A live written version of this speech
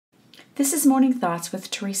This is Morning Thoughts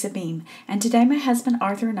with Teresa Beam, and today my husband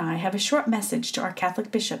Arthur and I have a short message to our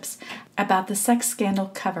Catholic bishops about the sex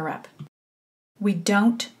scandal cover-up. We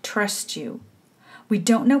don't trust you. We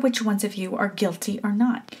don't know which ones of you are guilty or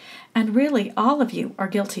not, and really all of you are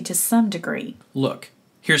guilty to some degree. Look,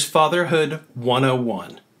 here's Fatherhood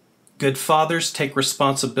 101. Good fathers take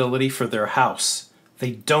responsibility for their house.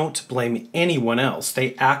 They don't blame anyone else.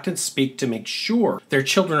 They act and speak to make sure their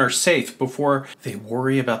children are safe before they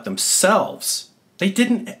worry about themselves.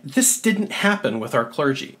 This didn't happen with our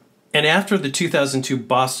clergy. And after the 2002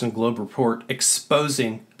 Boston Globe report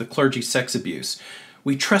exposing the clergy sex abuse,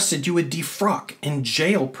 we trusted you would defrock and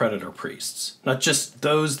jail predator priests. Not just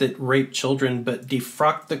those that rape children, but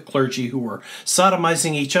defrock the clergy who were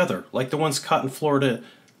sodomizing each other, like the ones caught in Florida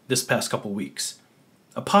this past couple weeks.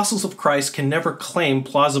 Apostles of Christ can never claim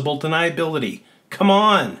plausible deniability. Come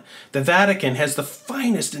on! The Vatican has the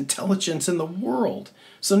finest intelligence in the world,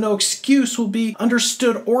 so no excuse will be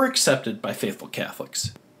understood or accepted by faithful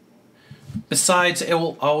Catholics. Besides, it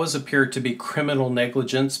will always appear to be criminal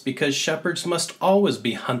negligence because shepherds must always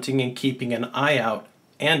be hunting and keeping an eye out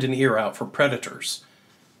and an ear out for predators.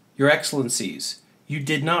 Your Excellencies, you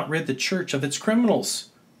did not rid the Church of its criminals.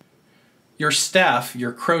 Your staff,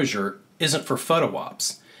 your crozier, isn't for photo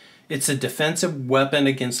ops. It's a defensive weapon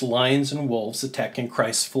against lions and wolves attacking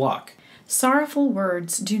Christ's flock. Sorrowful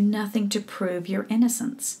words do nothing to prove your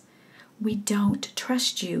innocence. We don't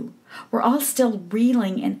trust you. We're all still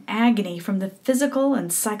reeling in agony from the physical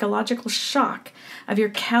and psychological shock of your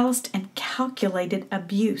calloused and calculated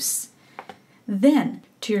abuse. Then,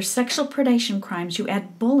 to your sexual predation crimes, you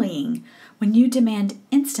add bullying when you demand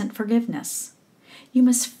instant forgiveness. You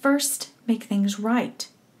must first make things right.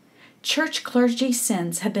 Church clergy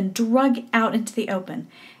sins have been drug out into the open,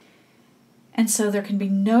 and so there can be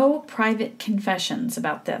no private confessions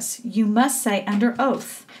about this. You must say under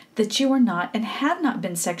oath that you are not and have not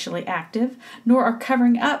been sexually active, nor are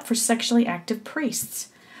covering up for sexually active priests.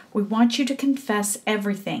 We want you to confess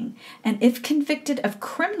everything, and if convicted of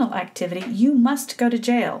criminal activity, you must go to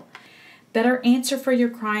jail. Better answer for your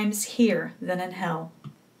crimes here than in hell.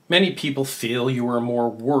 Many people feel you are more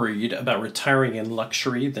worried about retiring in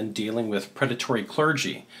luxury than dealing with predatory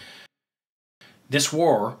clergy. This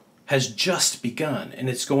war has just begun, and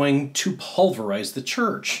it's going to pulverize the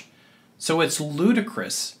church. So it's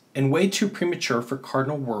ludicrous and way too premature for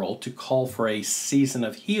Cardinal Wuerl to call for a season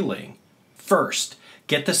of healing. First,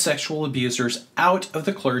 get the sexual abusers out of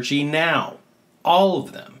the clergy now. All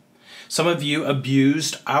of them. Some of you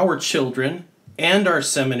abused our children and our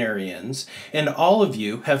seminarians, and all of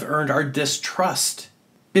you have earned our distrust.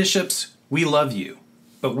 Bishops, we love you,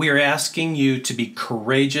 but we are asking you to be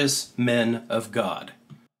courageous men of God.